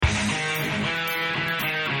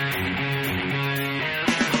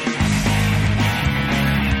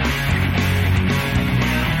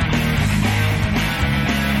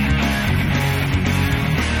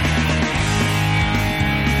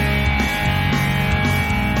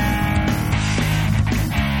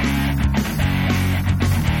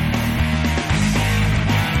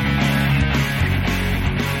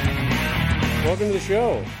welcome to the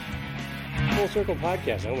show. Full Circle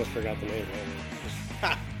Podcast. I almost forgot the name.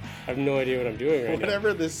 I have no idea what I'm doing right now.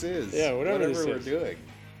 Whatever this is. Yeah, whatever this we're is. doing.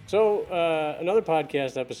 So, another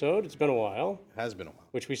podcast episode. It's been a while. Has been a while.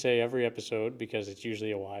 Which we say every episode because it's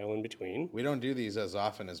usually a while in between. We don't do these as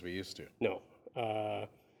often as we used to. No. But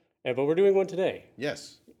we're doing one today.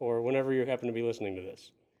 Yes. Or whenever you happen to be listening to this.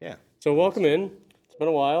 Yeah. So welcome in. It's been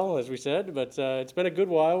a while, as we said, but it's been a good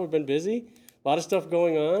while. We've been busy. A lot of stuff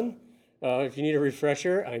going on. If you need a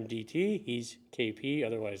refresher, I'm DT. He's KP,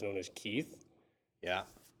 otherwise known as Keith. Yeah.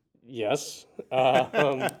 Yes.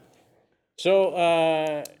 Wow,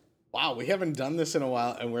 we haven't done this in a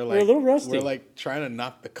while, and we're a little rusty. We're like trying to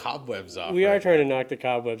knock the cobwebs off. We are trying to knock the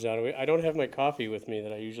cobwebs out of it. I don't have my coffee with me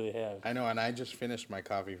that I usually have. I know, and I just finished my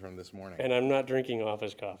coffee from this morning. And I'm not drinking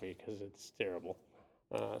office coffee because it's terrible.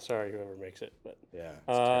 Sorry, whoever makes it. But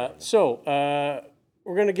yeah. It's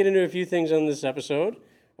we're going to get into a few things on this episode.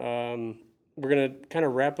 We're going to kind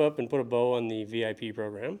of wrap up and put a bow on the VIP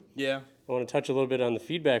program. Yeah. I want to touch a little bit on the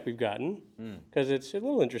feedback we've gotten because it's a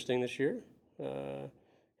little interesting this year.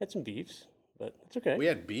 Had some beefs, but it's okay. We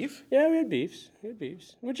had beef? Yeah, we had beefs,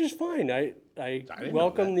 which is fine. I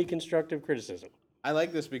welcome the constructive criticism. I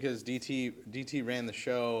like this because DT ran the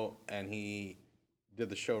show and he did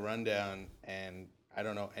the show rundown, and I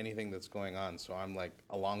don't know anything that's going on, so I'm like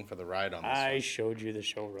along for the ride on this. I showed you the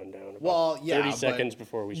show rundown. Well, yeah, 30 seconds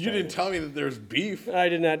before we started. You didn't tell me that there was beef. I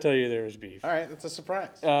did not tell you there was beef. All right, that's a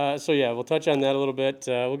surprise. So yeah, we'll touch on that a little bit.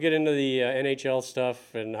 We'll get into the NHL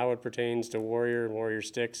stuff and how it pertains to Warrior and Warrior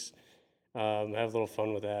Sticks. Have a little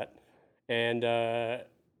fun with that. And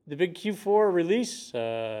the big Q4 release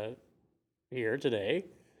here today,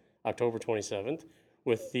 October 27th,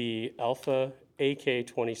 with the Alpha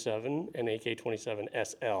AK27 and AK27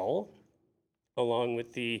 SL, along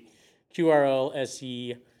with the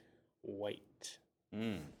QRLSE white.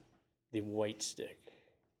 The white stick.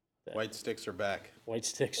 White sticks are back. White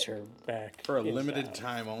sticks are back. For a limited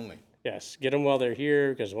time only. Yes, get them while they're here,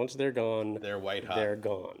 because once they're gone, they're white hot. They're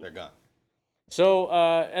gone. They're gone. So,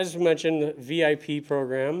 as mentioned, VIP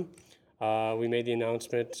program. We made the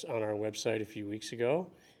announcement on our website a few weeks ago.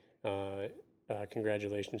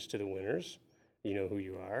 Congratulations to the winners. You know who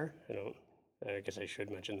you are. I guess I should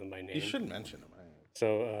mention them by name. You should mention them.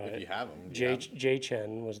 So, if you have them. Jay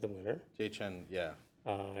Chen was the winner. Jay Chen, yeah.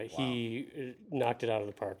 He knocked it out of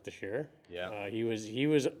the park this year. Yeah. He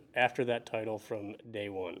was after that title from day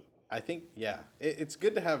one. I think, yeah. It's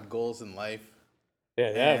good to have goals in life.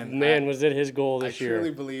 Yeah, was it his goal this year? I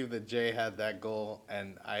truly believe that Jay had that goal,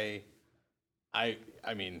 and I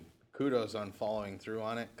mean, kudos on following through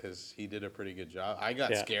on it because he did a pretty good job. I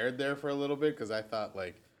got scared there for a little bit because I thought,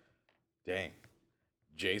 like, dang,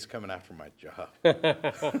 Jay's coming after my job.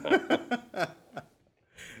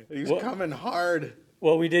 He's coming hard.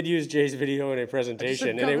 Well, we did use Jay's video in a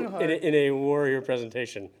presentation, in a Warrior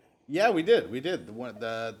presentation. Yeah, we did.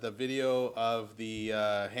 The video of the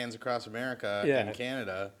Hands Across America in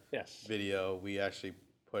Canada video we actually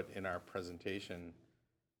put in our presentation.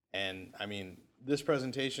 And, I mean, this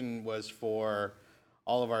presentation was for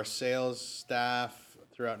all of our sales staff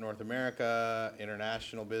throughout North America,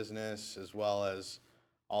 international business, as well as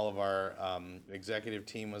all of our executive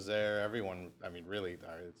team was there. Everyone, I mean, really,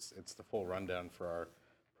 it's the full rundown for our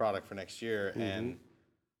product for next year. And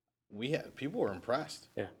people were impressed.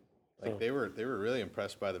 Yeah. Like they were really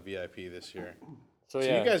impressed by the VIP this year. So you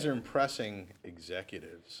guys are impressing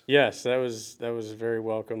executives. Yes, that was a very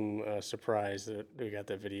welcome surprise that we got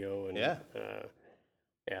that video, and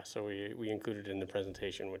so we included it in the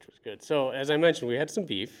presentation, which was good. So as I mentioned, we had some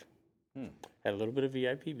beef, had a little bit of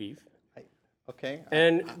VIP beef. Okay.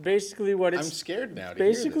 And basically what I'm scared now.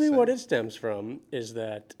 Basically what it stems from is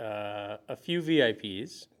that a few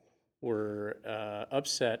VIPs were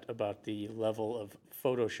upset about the level of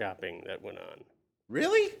photoshopping that went on.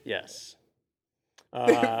 Really? Yes.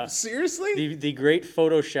 Seriously? The great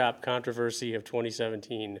Photoshop controversy of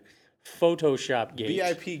 2017, Photoshop Gate.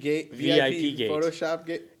 VIP Gate. Photoshop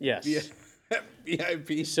Gate. Yes.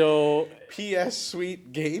 VIP. So PS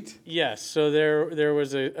Suite Gate. Yes. So there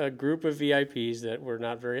was a group of VIPs that were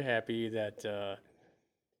not very happy that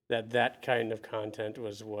that kind of content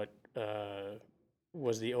was what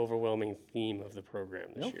was the overwhelming theme of the program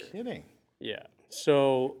this year. No kidding. Yeah.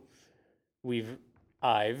 So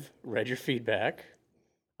I've read your feedback.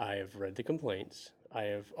 I have read the complaints.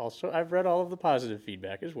 I've read all of the positive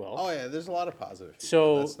feedback as well. Oh yeah, there's a lot of positive feedback.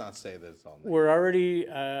 So let's not say that it's all negative. We're already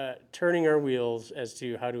turning our wheels as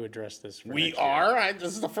to how to address this. We are?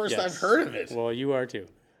 This is the first I've heard of it. Well, you are too.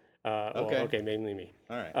 Okay, mainly me.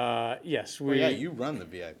 All right. Yes, you run the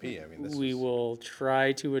VIP. I mean, we will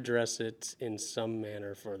try to address it in some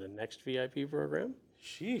manner for the next VIP program.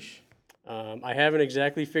 Sheesh. I haven't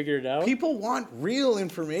exactly figured it out. People want real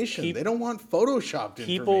information. They don't want photoshopped information.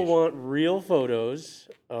 People want real photos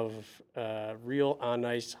of real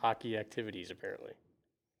on-ice hockey activities, apparently.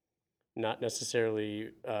 Not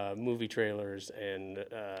necessarily movie trailers and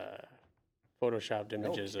photoshopped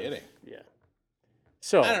images. No kidding. Yeah.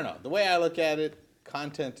 So I don't know. The way I look at it,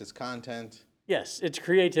 content is content. Yes, it's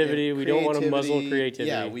creativity. We don't want to muzzle creativity.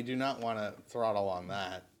 Yeah, we do not want to throttle on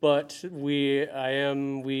that. But whoever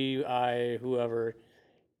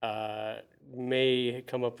may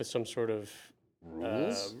come up with some sort of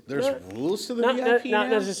rules. There's rules to the VIP not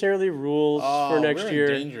necessarily rules for next year.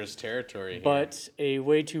 We're in dangerous territory here. But a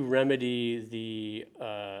way to remedy the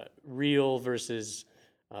real versus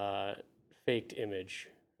faked image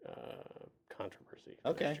controversy.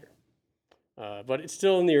 Okay. But it's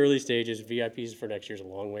still in the early stages. VIPs for next year is a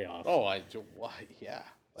long way off. Yeah.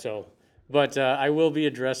 So, but I will be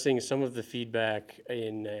addressing some of the feedback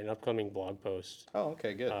in an upcoming blog post. Oh,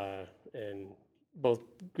 okay, good. And both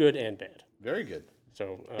good and bad. Very good.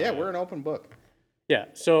 So yeah, we're an open book. Yeah.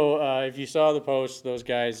 So if you saw the post, those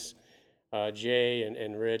guys, Jay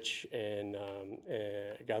and Rich, and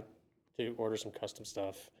got to order some custom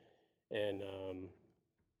stuff, and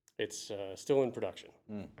it's still in production.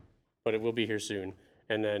 But it will be here soon.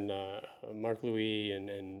 And then Mark Louis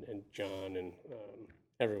and John and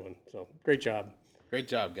everyone. So great job. Great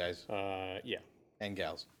job, guys. Yeah. And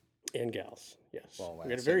gals. And gals, yes. Well,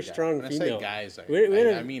 we had a very strong female. When I say guys,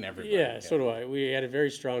 I mean everybody. Yeah, so do I. We had a very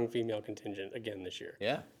strong female contingent again this year.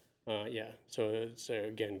 Yeah. Yeah. So it's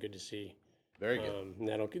again good to see. Very good. And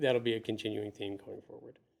that'll be a continuing theme going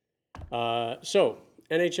forward. So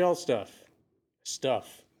NHL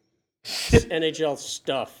stuff. NHL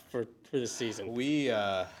stuff for this season.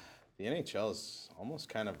 The NHL is almost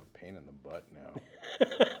kind of a pain in the butt now.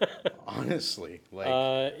 Honestly,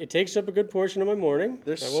 it takes up a good portion of my morning.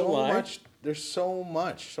 There's so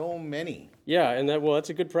many. Yeah, and that's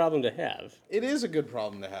a good problem to have. It is a good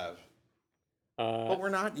problem to have. But we're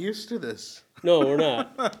not used to this. No, we're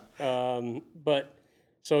not. But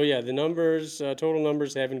so yeah, the numbers, total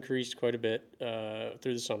numbers have increased quite a bit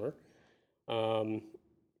through the summer.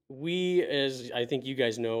 We, as I think you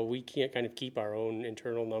guys know, we can't kind of keep our own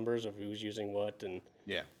internal numbers of who's using what, and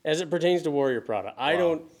as it pertains to Warrior product, I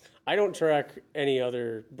don't track any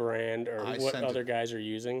other brand or what other guys are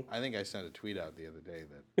using. I think I sent a tweet out the other day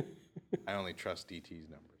that I only trust DT's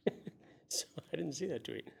numbers. So I didn't see that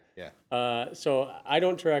tweet. Yeah. So I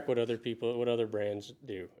don't track what other brands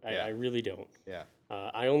do. I really don't. Yeah.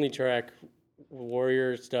 I only track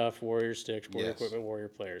Warrior stuff, Warrior sticks, Warrior equipment, Warrior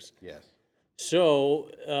players. Yes.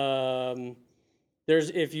 So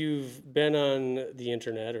if you've been on the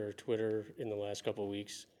internet or Twitter in the last couple of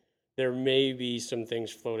weeks, there may be some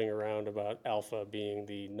things floating around about Alpha being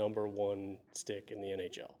the number one stick in the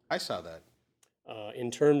NHL. I saw that.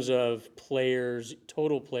 In terms of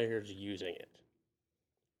total players using it.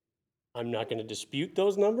 I'm not going to dispute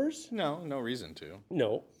those numbers. No reason to.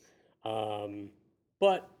 No.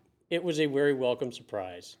 But it was a very welcome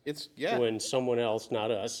surprise. When someone else, not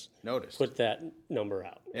us, noticed, put that number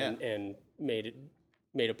out and made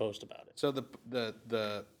a post about it. So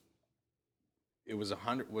it was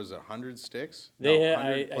 100 sticks.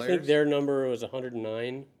 I think their number was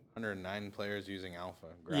 109. 109 players using Alpha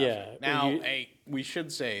graphic. Yeah. Now, we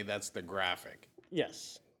should say that's the graphic.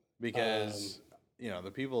 Yes. Because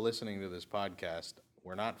the people listening to this podcast,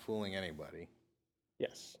 we're not fooling anybody.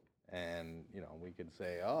 Yes. And, we could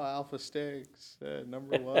say, Alpha sticks,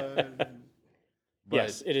 number one.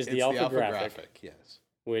 Yes, it is the Alpha graphic. Yes.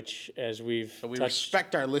 Which, as we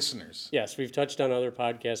respect our listeners. Yes, we've touched on other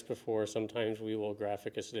podcasts before. Sometimes we will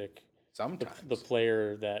graphic a stick. Sometimes.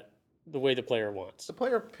 The way the player wants. The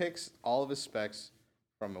player picks all of his specs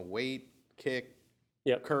from a weight, kick,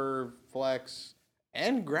 curve, flex,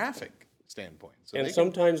 and graphic standpoint. So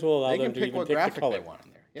sometimes we'll allow them to even pick the color they want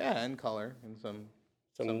in there. Yeah, and color in some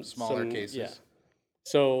smaller cases. Yeah.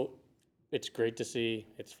 So it's great to see.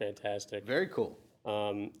 It's fantastic. Very cool.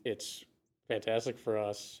 It's fantastic for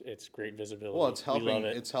us. It's great visibility. Well, it's helping. We love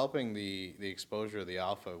it. It's helping the exposure of the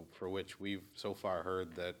Alpha, for which we've so far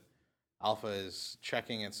heard that Alpha is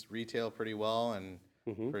checking its retail pretty well. And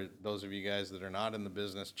for those of you guys that are not in the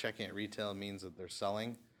business, checking at retail means that they're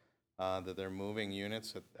selling, that they're moving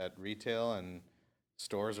units at retail, and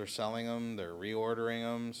stores are selling them. They're reordering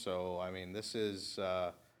them. So I mean, this is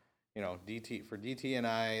DT and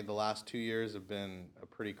I. The last 2 years have been a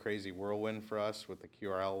pretty crazy whirlwind for us with the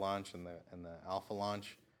QRL launch and the Alpha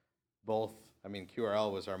launch. Both I mean,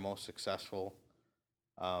 QRL was our most successful.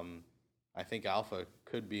 I think Alpha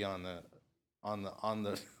could be on the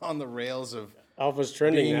rails of Alpha's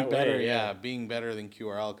trending being that better. way. Yeah, being better than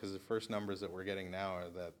QRL, because the first numbers that we're getting now are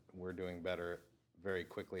that we're doing better very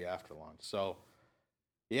quickly after launch. So,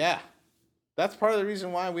 yeah. That's part of the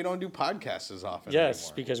reason why we don't do podcasts as often anymore.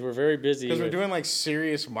 Because we're very busy. Because we're doing like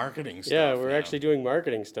serious marketing stuff. Yeah, we're actually doing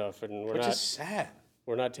marketing stuff, and which is sad.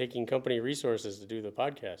 We're not taking company resources to do the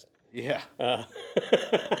podcast. Yeah.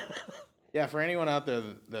 Yeah, for anyone out there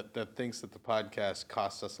that thinks that the podcast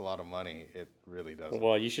costs us a lot of money, it really doesn't.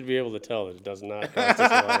 Well, you should be able to tell that it does not cost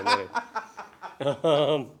us a lot of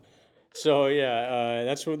money. So yeah,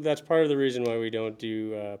 that's part of the reason why we don't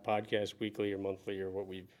do podcasts weekly or monthly or what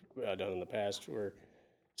we've done in the past. We're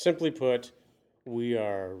simply put, we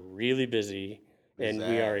are really busy, and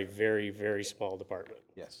we are a very, very small department.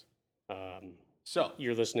 Yes. So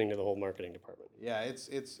you're listening to the whole marketing department. Yeah,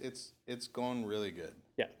 it's going really good.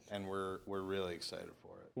 Yeah, and we're really excited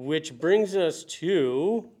for it. Which brings us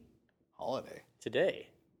to holiday today.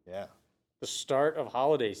 Yeah. The start of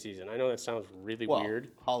holiday season. I know that sounds really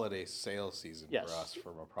weird. Holiday sales season for us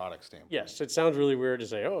from a product standpoint. Yes, it sounds really weird to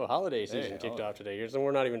say, oh, holiday season kicked off today. So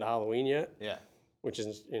we're not even to Halloween yet. Yeah. Which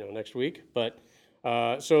is, next week. But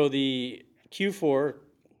so the Q4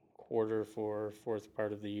 quarter for fourth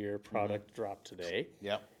part of the year product dropped today.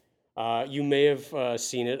 Yep. You may have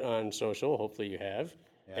seen it on social. Hopefully you have.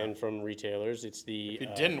 Yeah. And from retailers, it's the. If you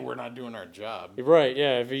didn't, we're not doing our job. Right.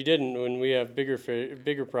 Yeah. If you didn't, when we have bigger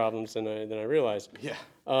problems than I realized. Yeah.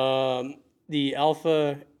 The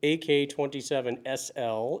Alpha AK27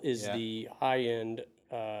 SL is the high-end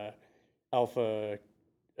Alpha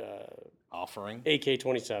offering.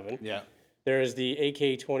 AK27. Yeah. There is the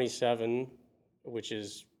AK27, which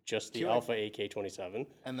is just the Alpha AK27.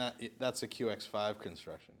 And that's a QX5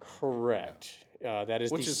 construction. Correct. Yeah. That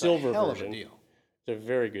is which the is silver a hell version. Of a deal. It's a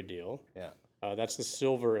very good deal. Yeah. That's the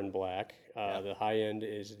silver and black. The high end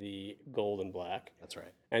is the gold and black. That's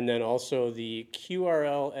right. And then also the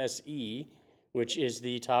QRLSE, which is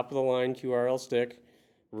the top of the line QRL stick,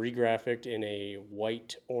 regraphicked in a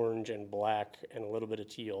white, orange, and black, and a little bit of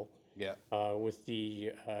teal. Yeah. With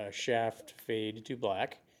the shaft fade to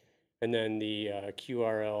black. And then the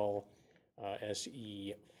QRL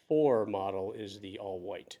SE4 model is the all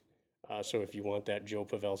white. So if you want that Joe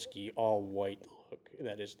Pavelski all white look,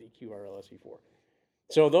 that is the QRL SE4.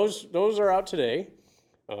 So those are out today.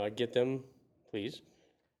 Get them, please.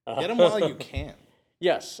 Get them while you can.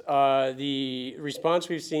 Yes. The response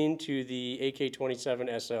we've seen to the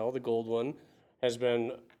AK27 SL, the gold one, has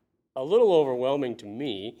been a little overwhelming to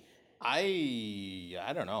me. I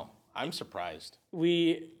don't know. I'm surprised.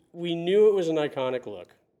 We knew it was an iconic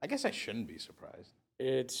look. I guess I shouldn't be surprised.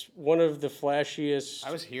 It's one of the flashiest.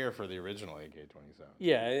 I was here for the original AK27.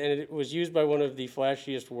 Yeah, and it was used by one of the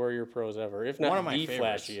flashiest Warrior pros ever, if not the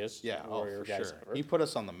flashiest Warrior guys ever. He put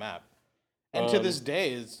us on the map. And to this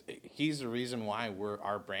day, he's the reason why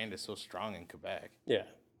our brand is so strong in Quebec. Yeah.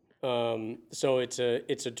 So it's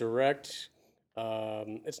a direct.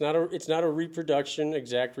 It's not a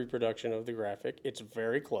exact reproduction of the graphic. It's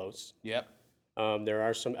very close. Yep. There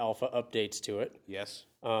are some alpha updates to it. Yes.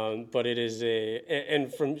 But it is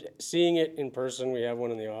and from seeing it in person, we have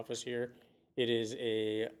one in the office here. It is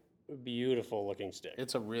a beautiful looking stick.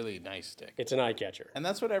 It's a really nice stick. It's an eye catcher. And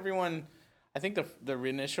that's what everyone. I think the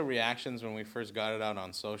initial reactions when we first got it out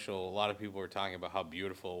on social, a lot of people were talking about how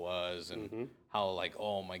beautiful it was and how like,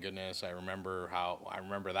 oh my goodness, I remember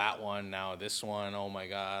that one. Now this one, oh my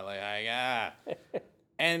god,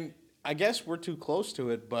 And I guess we're too close to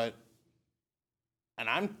it, and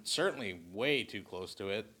I'm certainly way too close to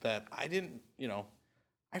it that I didn't,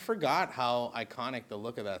 I forgot how iconic the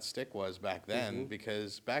look of that stick was back then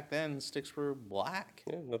because back then sticks were black.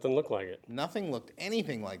 Yeah, nothing looked like it. Nothing looked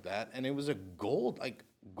anything like that, and it was a gold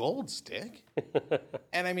stick.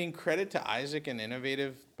 And I mean, credit to Isaac and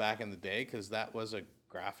Innovative back in the day because that was a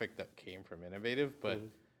graphic that came from Innovative, but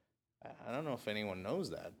I don't know if anyone knows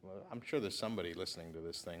that. Well, I'm sure there's somebody listening to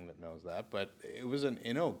this thing that knows that, but it was an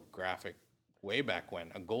Inno graphic. Way back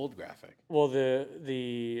when, a gold graphic. Well,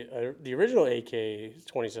 the original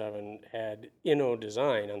AK27 had Inno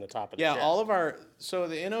design on the top of the shaft. So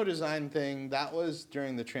the Inno design thing, that was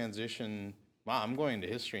during the transition. Wow, I'm going to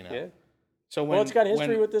history now. Yeah. So it's got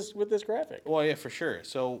history with this graphic. Well, yeah, for sure.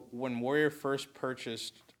 So when Warrior first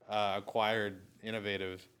acquired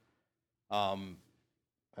Innovative, I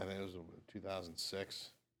think it was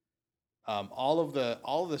 2006. All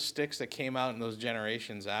of the sticks that came out in those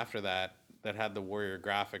generations after that had the Warrior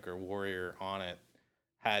graphic or Warrior on it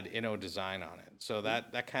had Inno design on it. So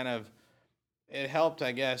that kind of it helped,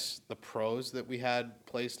 I guess, the pros that we had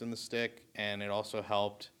placed in the stick, and it also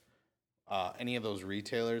helped any of those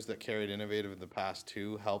retailers that carried Innovative in the past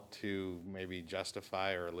too, helped to maybe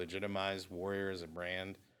justify or legitimize Warrior as a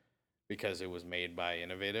brand because it was made by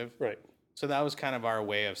Innovative. Right. So that was kind of our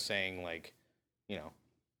way of saying, like, you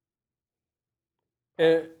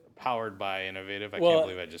know, powered by Innovative. I can't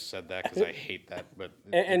believe I just said that because I hate that. But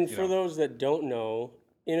for those that don't know,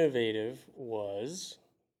 Innovative was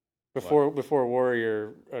before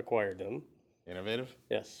Warrior acquired them. Innovative?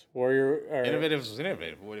 Yes, Warrior. Innovative was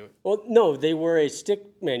Innovative. Well, no, they were a stick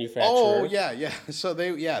manufacturer. Oh yeah. So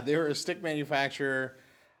they were a stick manufacturer.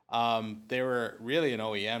 They were really an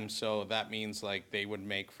OEM, so that means like they would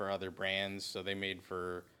make for other brands. So they made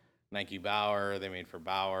for Nike Bauer, they made for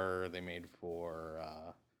Bauer, they made for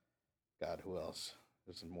God, who else?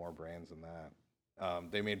 There's more brands than that.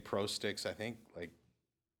 They made Pro Sticks, I think. Like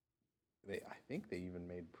I think they even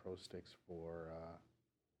made Pro Sticks for.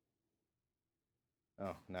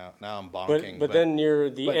 Oh, now I'm bonking. But then near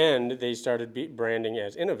the end, they started branding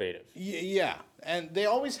as Innovative. Yeah, and they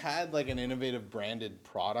always had like an Innovative branded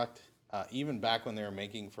product, even back when they were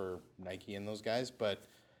making for Nike and those guys. But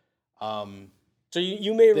so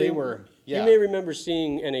you may you may remember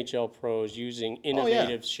seeing NHL pros using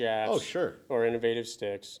Innovative shafts. Oh, sure. Or Innovative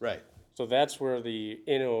sticks. Right. So that's where the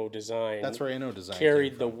Inno design. That's where Inno design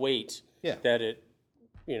carried the weight. Yeah. That it,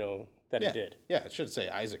 it did. Yeah, it should say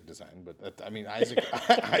Isaac design, but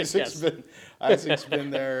Isaac's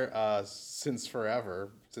been there since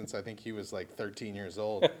forever, since I think he was like 13 years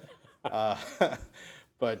old.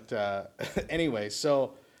 But anyway,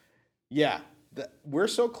 so yeah, we're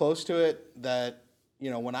so close to it that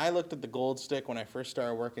when I looked at the gold stick when I first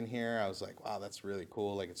started working here, I was like, wow, that's really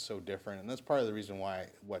cool. Like it's so different, and that's part of the reason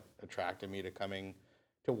what attracted me to coming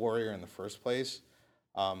to Warrior in the first place.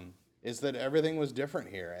 Is that everything was different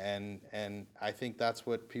here, and I think that's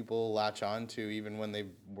what people latch on to even when they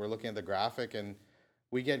were looking at the graphic, and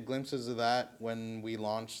we get glimpses of that when we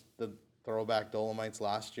launched the throwback Dolomites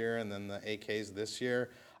last year and then the AKs this year.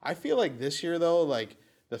 I feel like this year though, like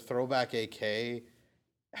the throwback AK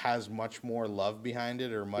has much more love behind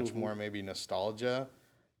it, or much more maybe nostalgia,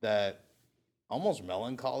 that almost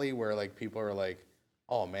melancholy, where like people are like,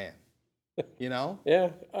 oh man, Yeah,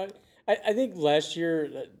 I think last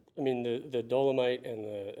year. I mean, the Dolomite and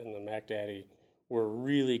the Mac Daddy were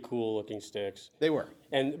really cool looking sticks. They were,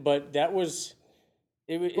 but that was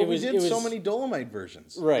it. We did so many Dolomite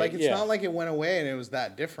versions, right? Like it's not like it went away and it was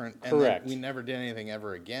that different. And correct. We never did anything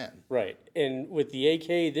ever again. Right, and with the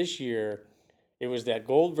AK this year, it was that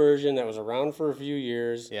gold version that was around for a few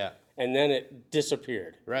years. Yeah, and then it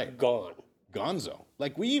disappeared. Right, gone. Gonzo.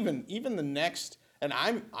 Like we even the next, and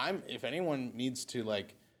I'm if anyone needs to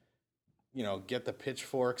like, get the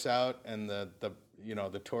pitchforks out and the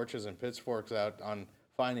torches and pitchforks out on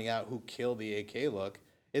finding out who killed the AK look,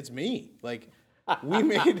 it's me. Like we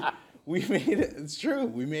made it's true.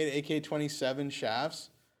 We made AK27 shafts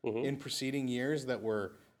in preceding years that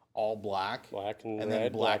were all black and red, then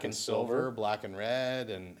black and silver, black and red,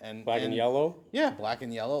 and black and yellow. Yeah, black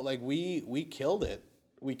and yellow. Like we killed it.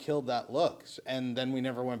 We killed that look, and then we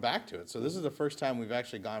never went back to it. So this is the first time we've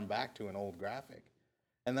actually gone back to an old graphic.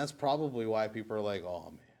 And that's probably why people are like,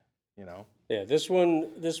 "Oh man," Yeah, this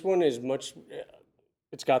one is much.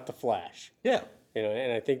 It's got the flash. Yeah.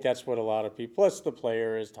 And I think that's what a lot of people. Plus, the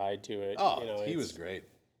player is tied to it. Oh, he was great.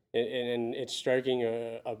 And it's striking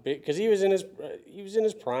a bit because he was in his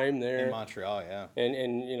prime there in Montreal. Yeah.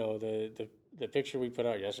 And the picture we put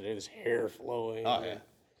out yesterday, this hair flowing. Oh yeah.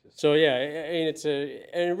 So yeah, I mean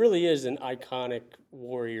it really is an iconic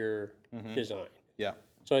Warrior design. Yeah.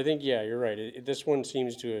 So I think, you're right. This one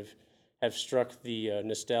seems to have struck the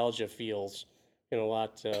nostalgia feels in a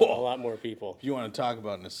lot more people. If you want to talk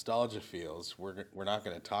about nostalgia feels, we're not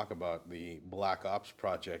going to talk about the Black Ops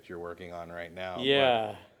project you're working on right now.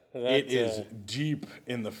 Yeah, it is deep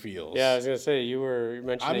in the feels. Yeah, I was going to say you were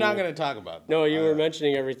mentioning. I'm not going to talk about that. No, you were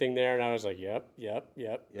mentioning everything there, and I was like, yep.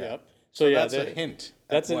 So that's a hint.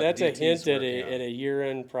 That's a hint at a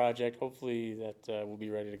year-end project. Hopefully that will be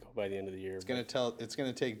ready to go by the end of the year. It's going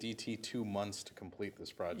to take DT 2 months to complete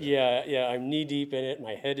this project. Yeah. I'm knee deep in it.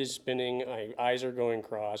 My head is spinning. My eyes are going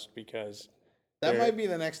crossed because that might be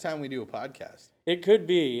the next time we do a podcast. It could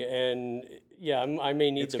be, and I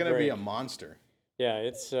may need. It's going to be a monster.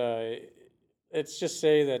 Yeah, let's just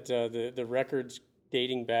say that the records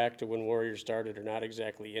dating back to when Warrior started are not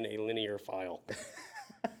exactly in a linear file.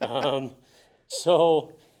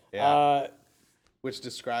 Which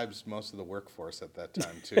describes most of the workforce at that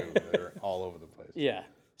time too. They're all over the place. Yeah.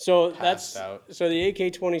 So the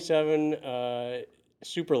AK27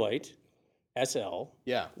 Superlight SL.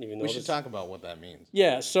 Yeah, we should talk about what that means.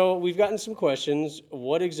 Yeah, so we've gotten some questions.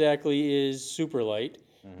 What exactly is super light?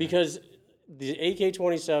 Because the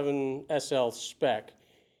AK27 SL spec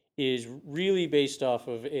is really based off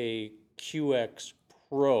of a QX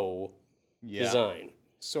Pro design.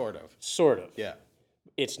 Sort of. Sort of. Yeah.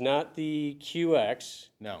 It's not the QX.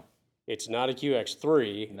 No. It's not a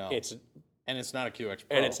QX3. No. And it's not a QX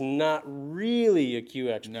Pro. And it's not really a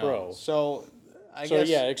QX Pro. So I guess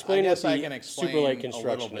explain what I can explain super light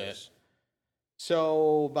construction is.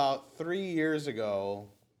 So about 3 years ago,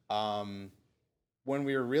 when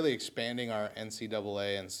we were really expanding our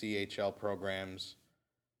NCAA and CHL programs,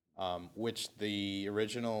 which the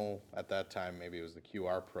original at that time, maybe it was the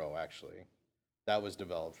QR Pro actually, that was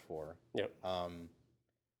developed for. Yep.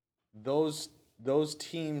 Those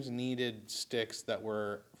teams needed sticks that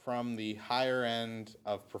were from the higher end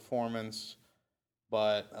of performance,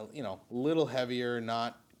 but a little heavier,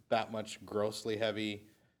 not that much grossly heavy.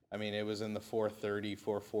 I mean, it was in the 430,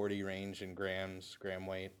 440 range in gram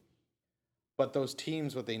weight. But those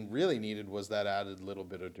teams, what they really needed was that added little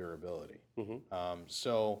bit of durability.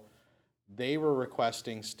 So they were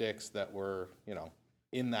requesting sticks that were,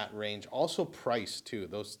 in that range. Also price too.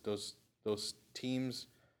 Those teams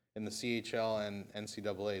in the CHL and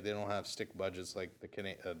NCAA, they don't have stick budgets like the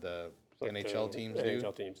NHL teams do.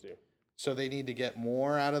 NHL teams do. So they need to get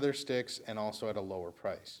more out of their sticks and also at a lower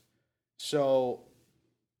price. So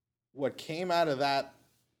what came out of that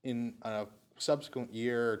in a subsequent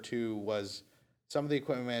year or two was some of the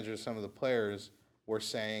equipment managers, some of the players were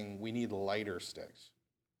saying we need lighter sticks,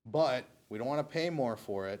 but we don't want to pay more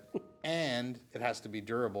for it, and it has to be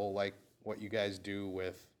durable like what you guys do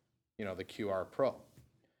with, the QR Pro.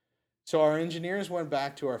 So our engineers went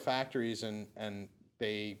back to our factories and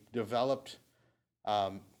they developed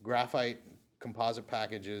graphite composite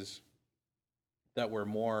packages that were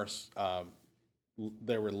more,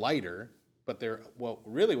 they were lighter, but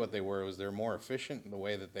what they were was they're more efficient in the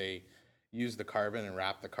way that they used the carbon and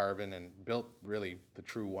wrapped the carbon and built really the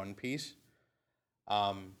true one piece,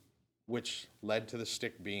 which led to the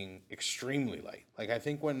stick being extremely light. Like I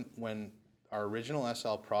think when our original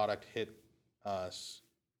SL product hit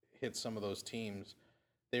some of those teams,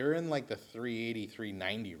 they were in like the 380,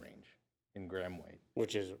 390 range in gram weight.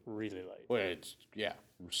 Which is really light. Well, it's,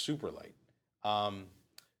 super light.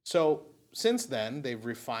 So since then, they've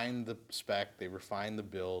refined the spec, they've refined the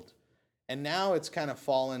build, and now it's kind of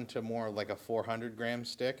fallen to more like a 400-gram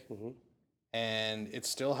stick. And it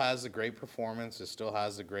still has the great performance, it still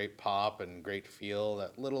has the great pop and great feel,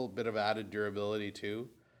 that little bit of added durability too.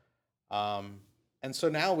 And so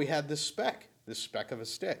now we had this spec of a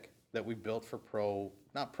stick that we built for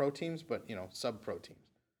not pro teams, but sub-pro teams.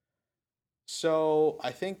 So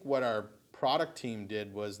I think what our product team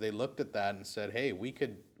did was they looked at that and said, hey, we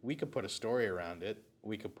could put a story around it,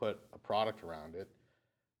 we could put a product around it.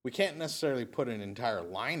 We can't necessarily put an entire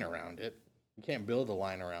line around it. You can't build a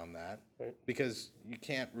line around that, right? Because you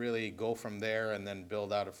can't really go from there and then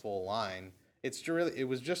build out a full line. It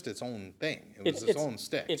was just its own thing. It was its own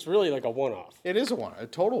stick. It's really like a one-off. It is a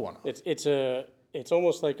total one-off. It's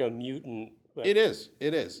almost like a mutant. It is.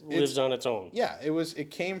 Lives on its own. Yeah,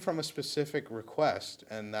 it came from a specific request,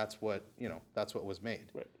 and that's what was made.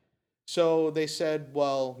 Right. So they said,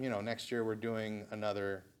 well, next year we're doing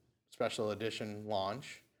another special edition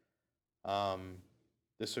launch.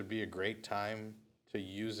 This would be a great time to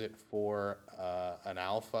use it for an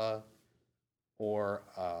Alpha or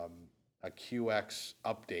a QX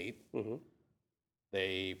update.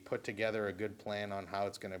 They put together a good plan on how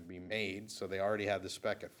it's going to be made, so they already had the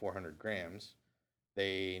spec at 400 grams.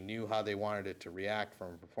 They knew how they wanted it to react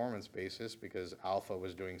from a performance basis because Alpha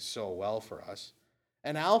was doing so well for us.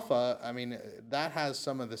 And Alpha, I mean, that has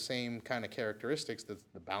some of the same kind of characteristics. That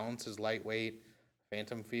the balance is lightweight,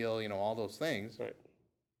 phantom feel, all those things. Right.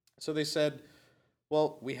 So they said,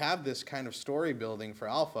 well, we have this kind of story building for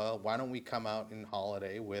Alpha. Why don't we come out in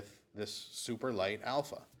holiday with this super light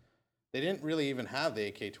Alpha? They didn't really even have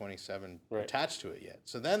the AK27 attached to it yet.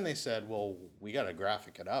 So then they said, well, we got to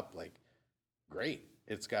graphic it up. Like, great.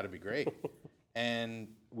 It's got to be great. And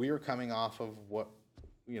we were coming off of what,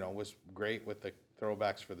 was great with the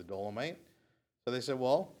throwbacks for the Dolomite. So they said,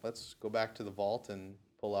 well, let's go back to the vault and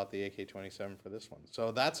pull out the AK27 for this one.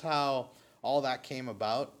 So that's how all that came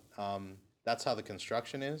about. That's how the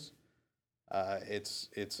construction is. It's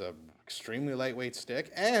a extremely lightweight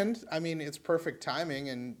stick, and I mean it's perfect timing.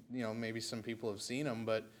 And maybe some people have seen them,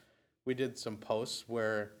 but we did some posts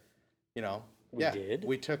where,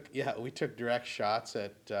 we took direct shots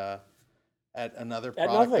at another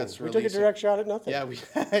product that's releasing. We took a direct shot at nothing.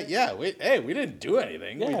 Yeah, we didn't do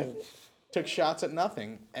anything. Yeah. took shots at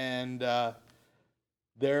nothing. And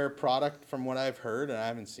their product, from what I've heard, and I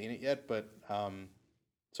haven't seen it yet, but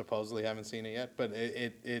supposedly haven't seen it yet, but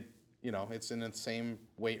it it's in the same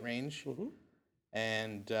weight range. Mm-hmm.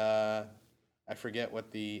 And I forget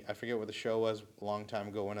what the show was a long time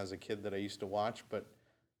ago when I was a kid that I used to watch, but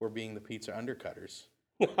we're being the pizza undercutters.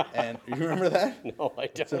 And you remember that? No, I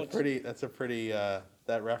don't. That's a pretty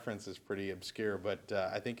that reference is pretty obscure, but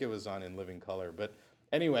I think it was on In Living Color. But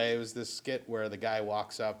anyway, it was this skit where the guy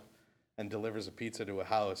walks up and delivers a pizza to a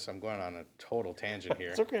house. I'm going on a total tangent here.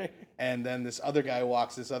 It's okay. And then this other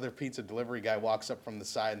pizza delivery guy walks up from the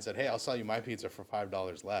side and said, "Hey, I'll sell you my pizza for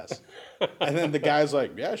 $5 less." And then the guy's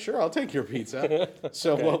like, "Yeah, sure, I'll take your pizza."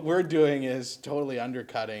 So what we're doing is totally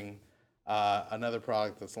undercutting another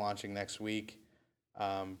product that's launching next week,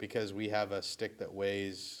 because we have a stick that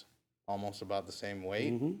weighs almost about the same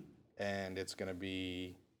weight, and it's going to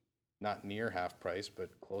be not near half price, but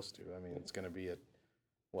close to. I mean, it's going to be at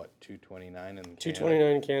what, $229 in Canada?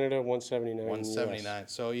 $229 in Canada, $179. $179.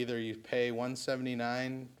 So either you pay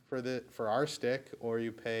 $179 for our stick, or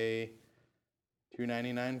you pay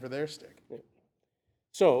 $299 for their stick. Yeah.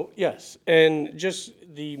 So yes, and just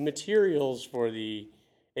the materials for the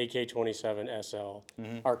AK27 SL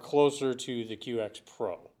are closer to the QX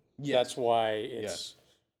Pro. Yes. That's why it's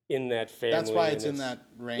in that family. That's why it's in that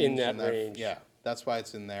range. In that range. Yeah, that's why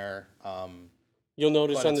it's in there. You'll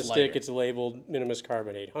notice on the stick it's labeled Minimus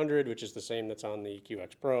Carbon 800, which is the same that's on the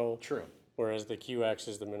QX Pro. True. Whereas the QX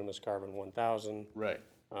is the Minimus Carbon 1000. Right.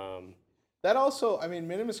 That also, I mean,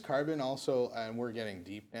 Minimus Carbon also, and we're getting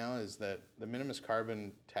deep now, is that the Minimus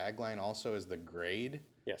Carbon tagline also is the grade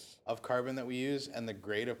of carbon that we use, and the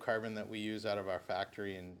grade of carbon that we use out of our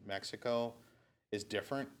factory in Mexico is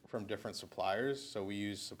different from different suppliers. So we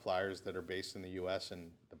use suppliers that are based in the U.S.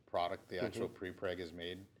 and the product, the actual pre-preg is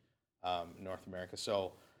made North America.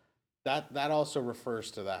 So that also refers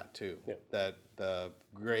to that too. Yeah. That the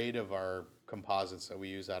grade of our composites that we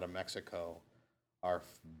use out of Mexico are,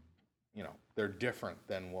 they're different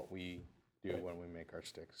than what we do when we make our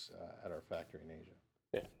sticks at our factory in Asia.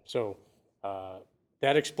 Yeah. So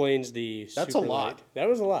that explains the. That's a lot. That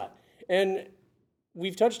was a lot, and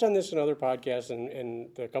we've touched on this in other podcasts, and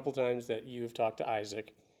the couple times that you've talked to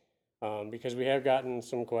Isaac, because we have gotten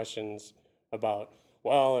some questions about,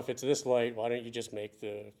 well, if it's this light, why don't you just make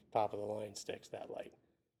the top of the line sticks that light?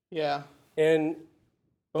 Yeah.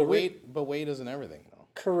 But weight isn't everything, though.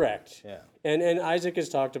 Correct. Yeah. And Isaac has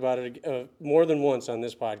talked about it more than once on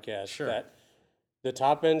this podcast. Sure. That the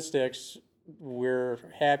top end sticks, we're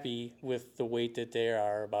happy with the weight that they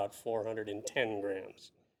are, about 410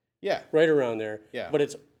 grams. Yeah. Right around there. Yeah. But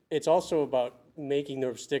it's also about making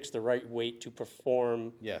the sticks the right weight to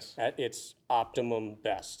perform at its optimum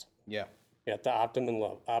best. Yeah. At the optimum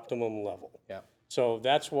level. Yeah. So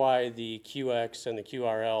that's why the QX and the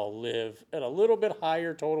QRL live at a little bit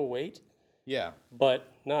higher total weight. Yeah.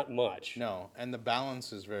 But not much. No, and the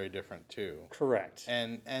balance is very different too. Correct.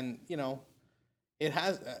 And it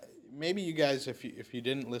has maybe you guys, if you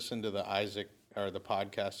didn't listen to the Isaac or the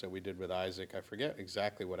podcast that we did with Isaac, I forget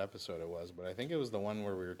exactly what episode it was, but I think it was the one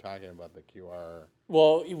where we were talking about the QR.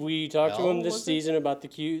 Well, we talked to him this season about the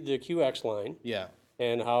QX line. Yeah.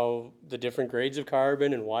 And how the different grades of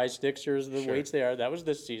carbon and why sticks are the weights they are. That was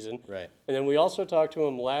this season. Right. And then we also talked to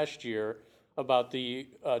him last year about the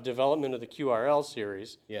development of the QRL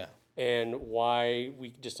series. Yeah. And why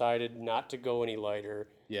we decided not to go any lighter.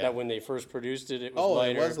 Yeah. That when they first produced it, it was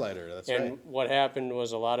lighter. Oh, it was lighter. That's right. And what happened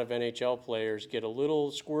was a lot of NHL players get a little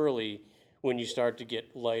squirrely when you start to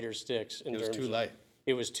get lighter sticks. It was too light.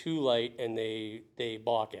 It was too light, and they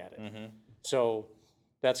balk at it. Mm-hmm. So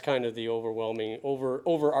that's kind of the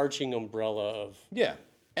overarching umbrella of. Yeah,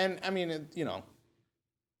 and I mean,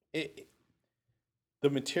 the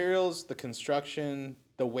materials, the construction,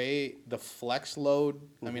 the way the flex load.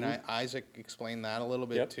 I mean, Isaac explained that a little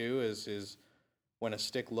bit too. Is when a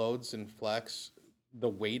stick loads and flex, the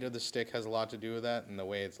weight of the stick has a lot to do with that, and the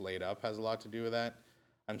way it's laid up has a lot to do with that.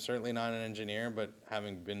 I'm certainly not an engineer, but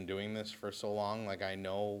having been doing this for so long, like I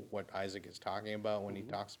know what Isaac is talking about when he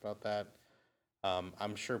talks about that.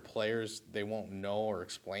 I'm sure players, they won't know or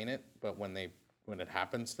explain it, but when it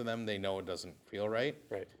happens to them, they know it doesn't feel right.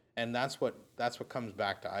 Right. And that's what comes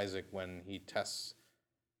back to Isaac when he tests,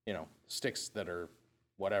 sticks that are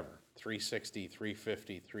whatever, 360,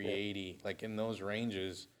 350, 380, like in those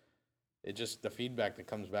ranges. It just, the feedback that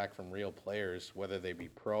comes back from real players, whether they be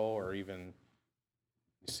pro or even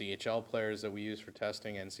CHL players that we use for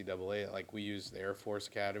testing, NCAA, like we use the Air Force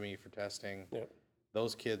Academy for testing. Yep.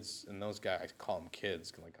 those kids and those guys, I call them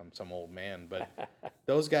kids like I'm some old man, but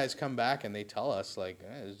those guys come back and they tell us like,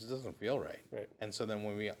 it just doesn't feel right. Right. And so then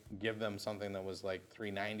when we give them something that was like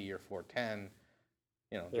 390 or 410,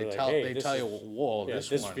 you know, They're they like, tell hey, they tell you, whoa, yeah,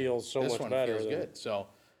 this one feels so this much one better. Feels good. So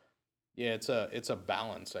yeah, it's a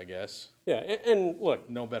balance, I guess. Yeah, and look,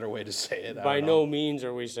 no better way to say it. By no means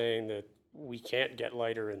are we saying that we can't get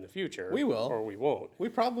lighter in the future. We will, or we won't. We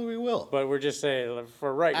probably will. But we're just saying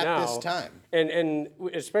for right now, at this time, and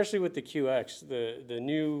especially with the QX, the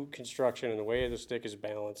new construction and the way the stick is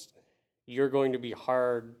balanced, you're going to be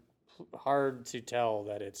hard to tell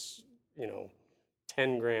that it's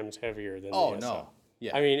 10 grams heavier than the SL. No,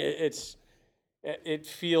 yeah. I mean it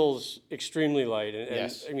feels extremely light, and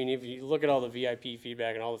yes. I mean if you look at all the VIP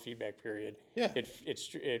feedback and all the feedback period, yeah,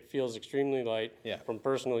 it feels extremely light. Yeah. From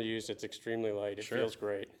personal use, it's extremely light. It sure. feels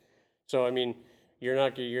great. So I mean, you're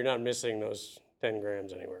not missing those 10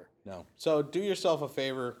 grams anywhere. No. So do yourself a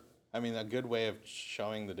favor. I mean, a good way of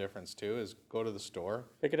showing the difference too is go to the store.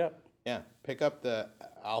 Pick it up. Yeah, pick up the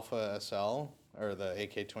Alpha SL or the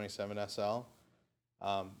AK27 SL.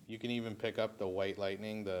 You can even pick up the White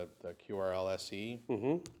Lightning, the QRLSE,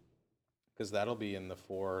 because that'll be in the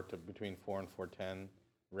between 4 and 410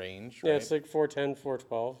 range. Yeah, right? it's like 410,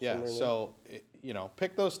 412. Yeah, so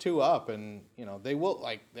pick those two up, and they will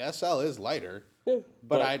the SL is lighter. Yeah,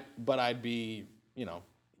 but I'd be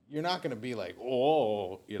you're not going to be like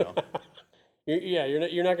You're not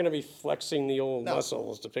going to be flexing the old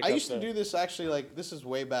muscles to pick up. I used to do this actually. This is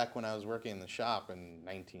way back when I was working in the shop in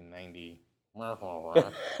 1990. I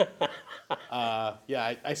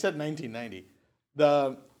said 1990.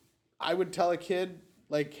 I would tell a kid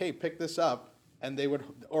like, "Hey, pick this up," and they would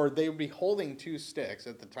be holding two sticks.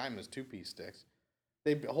 At the time, it was 2-piece sticks.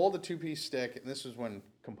 They'd hold a 2-piece stick, and this was when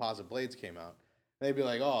composite blades came out. They'd be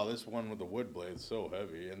like, "Oh, this one with the wood blade's so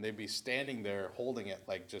heavy," and they'd be standing there holding it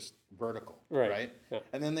like just vertical, right? Yeah.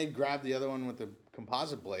 And then they'd grab the other one with the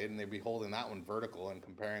composite blade, and they'd be holding that one vertical and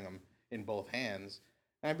comparing them in both hands.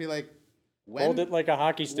 And I'd be like, hold it like a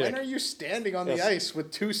hockey stick. When are you standing on the ice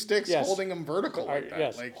with two sticks holding them vertical like that?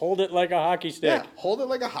 Yes, hold it like a hockey stick. Yeah, hold it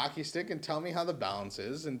like a hockey stick and tell me how the balance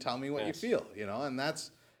is and tell me what you feel, and that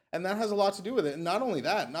has a lot to do with it. And not only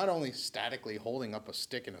that, not only statically holding up a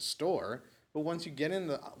stick in a store, but when you get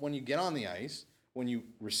on the ice, when you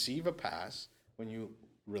receive a pass, when you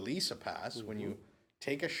release a pass, when you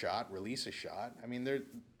take a shot, release a shot, I mean,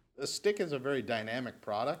 a stick is a very dynamic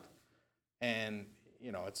product, and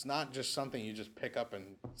it's not just something you just pick up,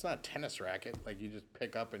 and it's not a tennis racket like you just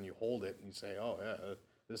pick up and you hold it and you say, "Oh yeah,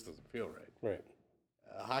 this doesn't feel right." Right.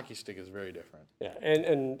 A hockey stick is very different. Yeah,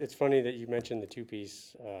 and it's funny that you mentioned the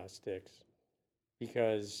 2-piece sticks,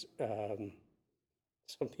 because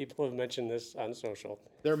some people have mentioned this on social.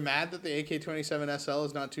 They're mad that the AK27 SL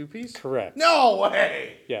is not 2-piece? Correct. No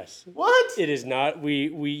way! Yes. What? It is not. We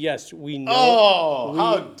know. Oh,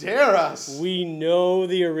 how dare us! We know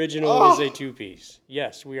the original is a 2-piece.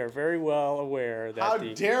 Yes, we are very well aware that how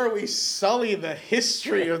dare we sully the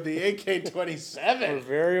history of the AK27? We're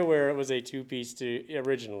very aware it was a 2-piece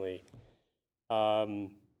originally.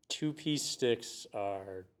 2-piece sticks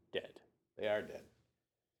are dead. They are dead.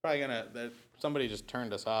 Probably somebody just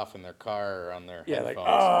turned us off in their car or on their headphones. Like,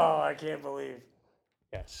 oh, I can't believe.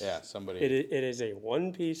 Yes. Yeah, somebody. It is a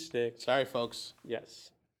 1-piece stick. Sorry, folks. Yes.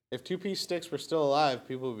 If 2-piece sticks were still alive,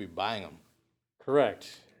 people would be buying them.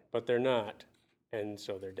 Correct, but they're not, and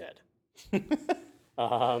so they're dead.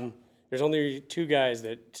 There's only 2 guys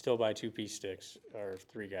that still buy 2-piece sticks, or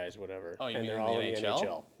 3 guys, whatever. Oh, you and mean they're in all the in the NHL?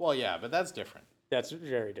 NHL. Well, yeah, but that's different. That's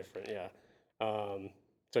very different, yeah.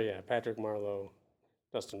 So yeah, Patrick Marleau,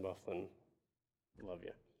 Dustin Bufflin, love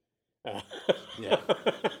you. Yeah.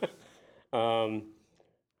 I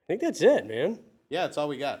think that's it, man. Yeah, that's all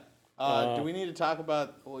we got. Do we need to talk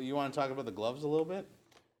about? Well, you want to talk about the gloves a little bit?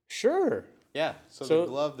 Sure. Yeah. So the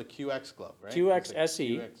glove, the QX glove, right? QX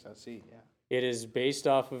SE. QX SE. Yeah. It is based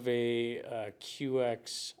off of a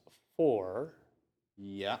QX4.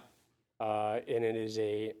 Yeah. And it is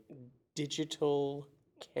a digital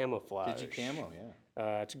camouflage. Digicamo, yeah.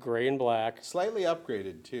 It's gray and black. Slightly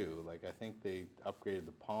upgraded too. Like I think they upgraded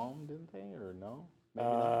the palm, didn't they, or no?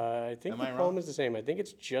 I think the palm is the same. I think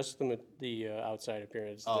it's just the outside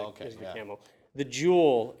appearance is the camo. The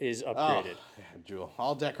jewel is upgraded. Oh, yeah, jewel.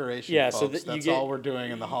 All decoration, yeah, folks. So that's all we're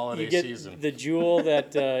doing in the holiday season. The jewel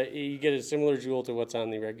that you get a similar jewel to what's on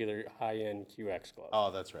the regular high-end QX glove. Oh,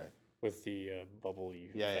 that's right. With the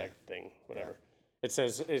bubbly effect thing, whatever. Yeah. It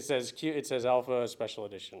says Alpha Special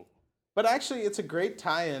Edition. But actually, it's a great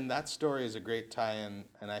tie-in. That story is a great tie-in,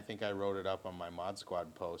 and I think I wrote it up on my Mod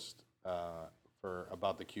Squad post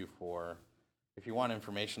about the Q4. If you want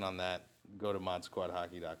information on that, go to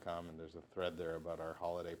modsquadhockey.com, and there's a thread there about our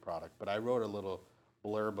holiday product. But I wrote a little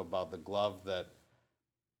blurb about the glove the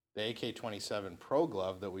AK27 Pro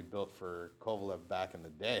glove that we built for Kovalev back in the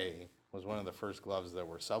day was one of the first gloves that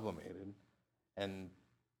were sublimated. And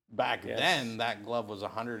back then, that glove was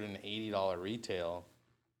 $180 retail.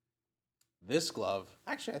 This glove,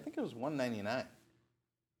 actually, I think it was $199. I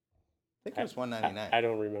think it was $199. I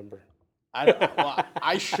don't remember.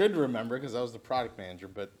 I should remember because I was the product manager,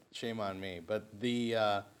 but shame on me. But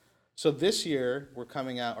so this year we're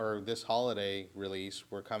coming out, or this holiday release,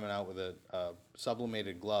 we're coming out with a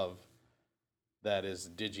sublimated glove that is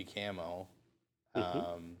digi camo,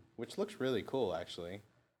 which looks really cool actually.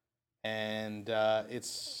 And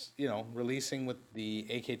it's releasing with the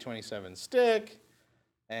AK27 stick,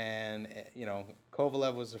 and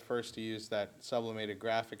Kovalev was the first to use that sublimated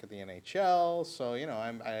graphic at the NHL. So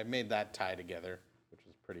I made that tie together, which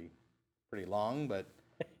was pretty long, but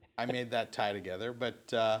I made that tie together.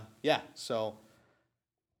 But so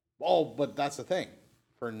but that's the thing.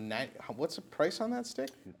 What's the price on that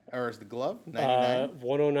stick, or is the glove? $99?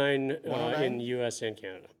 $109 in U.S. and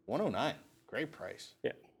Canada. $109, great price.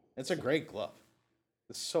 Yeah, it's a great glove.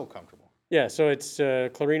 It's so comfortable. Yeah, so it's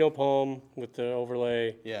Clarino palm with the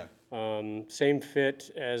overlay. Yeah. Same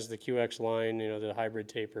fit as the QX line, the hybrid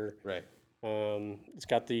taper. Right. It's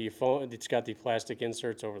got the foam. It's got the plastic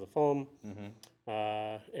inserts over the foam,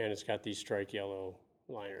 and it's got the strike yellow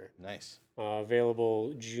liner. Nice.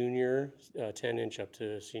 Available junior 10-inch up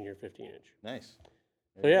to senior 15-inch. Nice.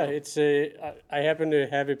 So yeah, it's I happen to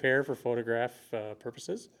have a pair for photograph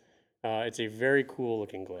purposes. It's a very cool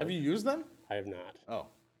looking glove. Have you used them? I have not. Oh.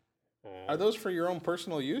 Are those for your own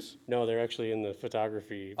personal use? No, they're actually in the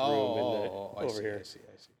photography room over here. I see.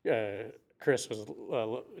 Chris was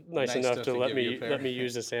nice enough to let me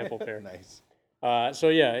use a sample pair. Nice. So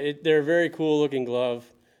yeah, they're a very cool looking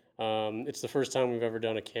glove. It's the first time we've ever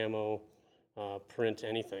done a camo print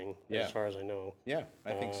anything, as far as I know. Yeah,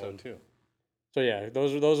 I think so too. So yeah,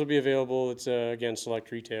 those will be available. It's again select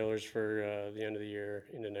retailers for the end of the year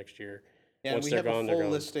into next year. Yeah, once we have a full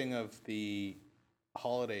listing of the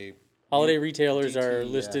holiday retailers are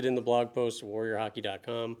listed in the blog post at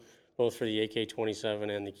warriorhockey.com, both for the AK27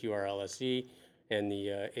 and the QRLSE and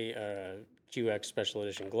the QX Special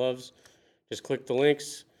Edition gloves. Just click the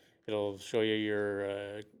links. It'll show you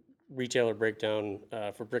your retailer breakdown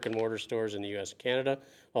for brick and mortar stores in the U.S. and Canada.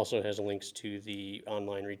 Also has links to the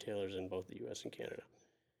online retailers in both the U.S. and Canada.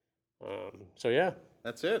 So yeah.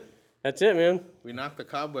 That's it. That's it, man. We knocked the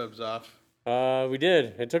cobwebs off. We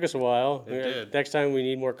did. It took us a while. It did. Next time we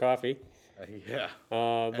need more coffee. Yeah.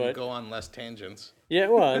 But go on less tangents. Yeah,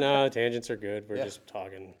 well, no, tangents are good. We're just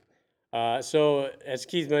talking. So as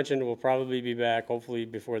Keith mentioned, we'll probably be back hopefully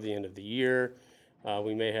before the end of the year.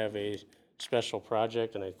 We may have a special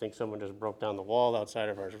project, and I think someone just broke down the wall outside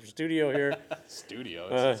of our studio here. It's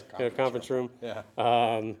conference room. Yeah.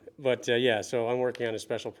 Yeah, so I'm working on a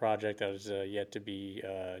special project that is yet to be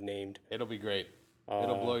named. It'll be great.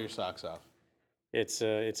 It'll blow your socks off. It's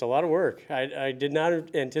a lot of work. I did not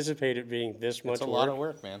anticipate it being this much work. It's a lot of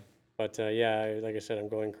work, man. But yeah, like I said, I'm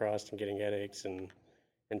going crossed and getting headaches and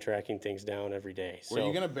tracking things down every day. Were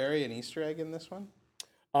you going to bury an Easter egg in this one?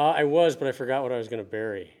 I was, but I forgot what I was going to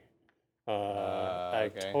bury. I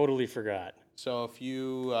totally forgot. So if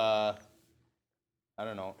you, I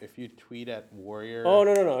don't know, if you tweet at Warrior. Oh,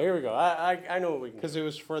 no. Here we go. I know what we can do. Because it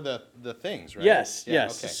was for the things, right? Yes. Okay.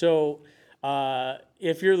 So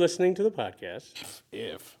if you're listening to the podcast.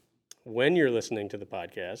 When you're listening to the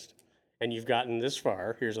podcast and you've gotten this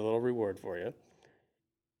far, here's a little reward for you.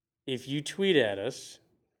 If you tweet at us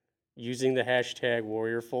using the hashtag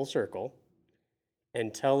WarriorFullCircle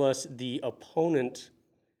and tell us the opponent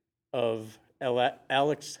of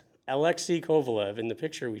Alexei Kovalev in the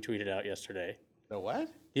picture we tweeted out yesterday. The what?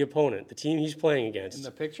 The opponent, the team he's playing against. In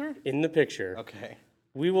the picture? In the picture. Okay.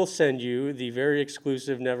 We will send you the very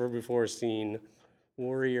exclusive, never-before-seen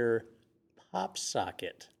Warrior Pop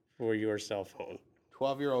Socket for your cell phone.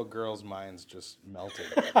 12-year-old girls' minds just melted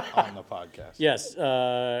on the podcast. Yes.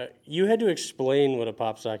 You had to explain what a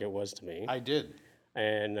pop socket was to me. I did.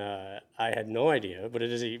 And I had no idea, but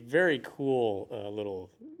it is a very cool little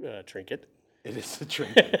trinket. It is a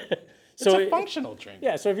trinket. It's a functional trinket.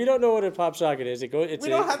 Yeah, so if you don't know what a pop socket is, we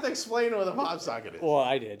don't have to explain what a pop socket is. Well,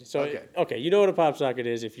 I did. So okay, you know what a pop socket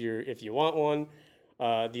is if you want one.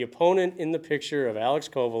 The opponent in the picture of Alex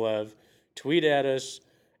Kovalev, tweet at us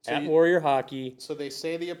at Warrior Hockey. So they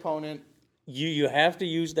say the opponent. You have to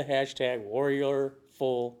use the hashtag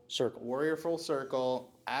WarriorFullCircle. WarriorFullCircle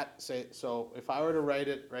so if I were to write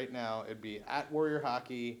it right now, it'd be at Warrior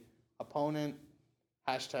Hockey, opponent,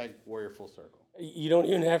 hashtag WarriorFullCircle. You don't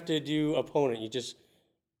even have to do opponent. You just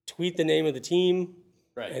tweet the name of the team.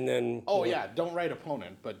 Right. And then. Oh, yeah. Don't write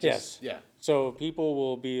opponent, but just. Yes. Yeah. So people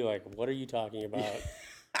will be like, what are you talking about?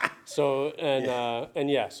 So,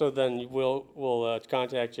 so then we'll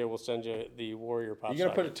contact you. We'll send you the Warrior Pop. You going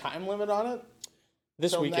to put a time limit on it?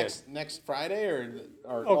 This weekend. Next Friday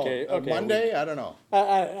or okay, Monday? I don't know.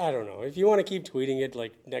 I don't know. If you want to keep tweeting it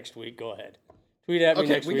like next week, go ahead. Tweet at me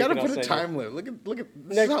next week. We got to put a time limit. Look at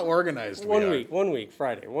this is how organized we are. 1 week,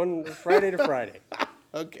 Friday. Friday to Friday.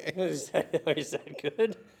 Okay. Is that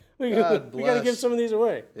good? We got to give some of these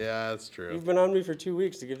away. Yeah, that's true. You've been on me for 2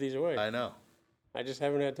 weeks to give these away. I know. I just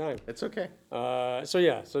haven't had time. It's okay. So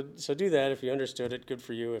do that if you understood it. Good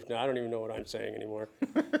for you. If not, I don't even know what I'm saying anymore.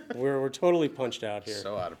 we're totally punched out here.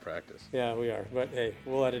 So out of practice. Yeah, we are. But hey,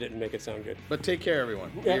 we'll edit it and make it sound good. But take care,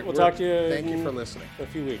 everyone. Yeah, we'll talk to you. Thank you for listening. A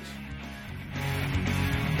few weeks.